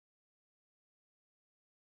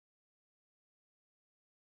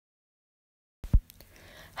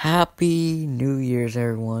Happy New Year's,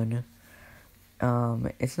 everyone.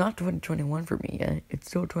 It's not 2021 for me yet. It's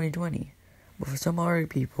still 2020. But for some other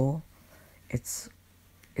people, it's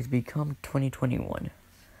become 2021.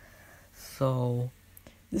 So,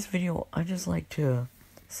 this video, I just like to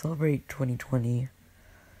celebrate 2020.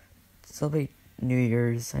 Celebrate New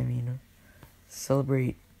Year's,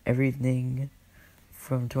 celebrate everything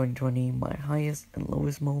from 2020, my highest and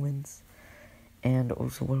lowest moments, and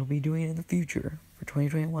also what I'll be doing in the future for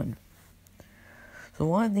 2021. So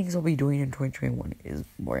one of the things I'll be doing in 2021 is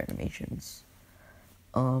more animations.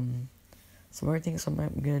 Some other things I'm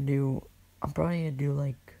gonna do, I'm probably gonna do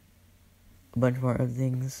like a bunch more other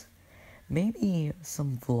things. Maybe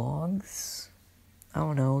some vlogs. I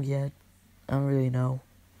don't know yet. I don't really know.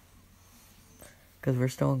 Because we're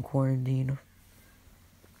still in quarantine.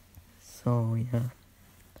 So, yeah.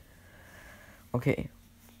 Okay.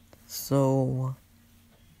 So,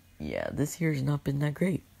 yeah, this year's not been that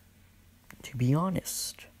great. To be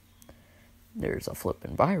honest. There's a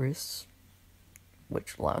flippin' virus,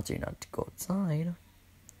 which allows you not to go outside.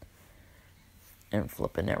 And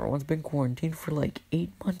flippin' everyone's been quarantined for like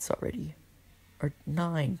 8 months already. Or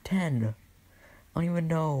 9, 10. I don't even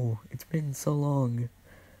know. It's been so long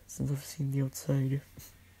since I've seen the outside.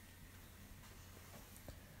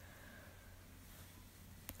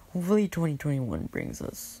 Hopefully 2021 brings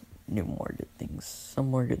us some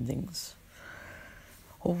more good things.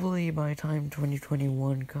 Hopefully by the time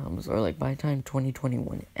 2021 comes, or like by the time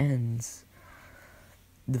 2021 ends,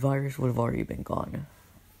 the virus would have already been gone.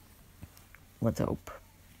 Let's hope.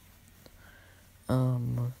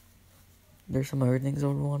 There's some other things I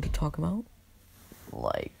would want to talk about.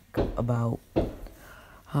 Like, about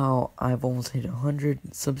how I've almost hit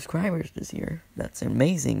 100 subscribers this year. That's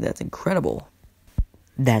amazing. That's incredible.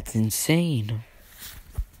 That's insane.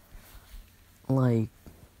 Like,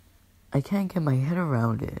 I can't get my head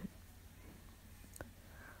around it.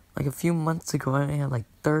 Like, a few months ago, I had like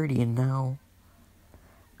 30, and now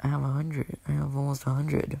I have 100. I have almost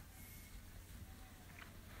 100.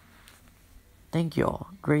 Thank y'all,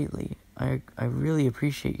 greatly. I really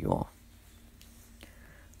appreciate you all.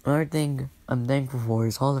 Another thing I'm thankful for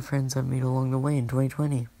is all the friends I've made along the way in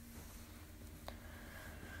 2020.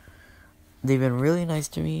 They've been really nice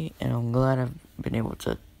to me, and I'm glad I've been able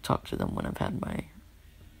to talk to them when I've had my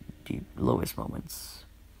lowest moments.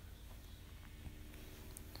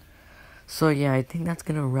 So yeah, I think that's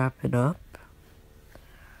gonna wrap it up.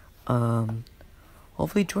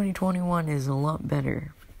 Hopefully 2021 is a lot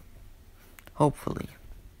better. Hopefully.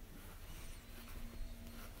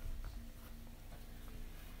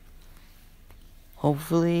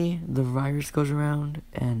 Hopefully the virus goes around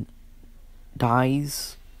and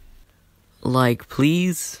dies. Like,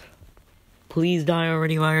 please die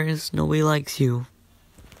already, virus. Nobody likes you.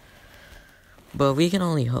 But we can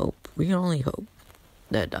only hope.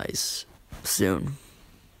 That dies soon.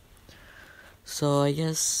 So I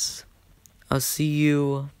guess I'll see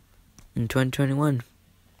you in 2021.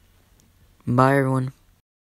 Bye, everyone.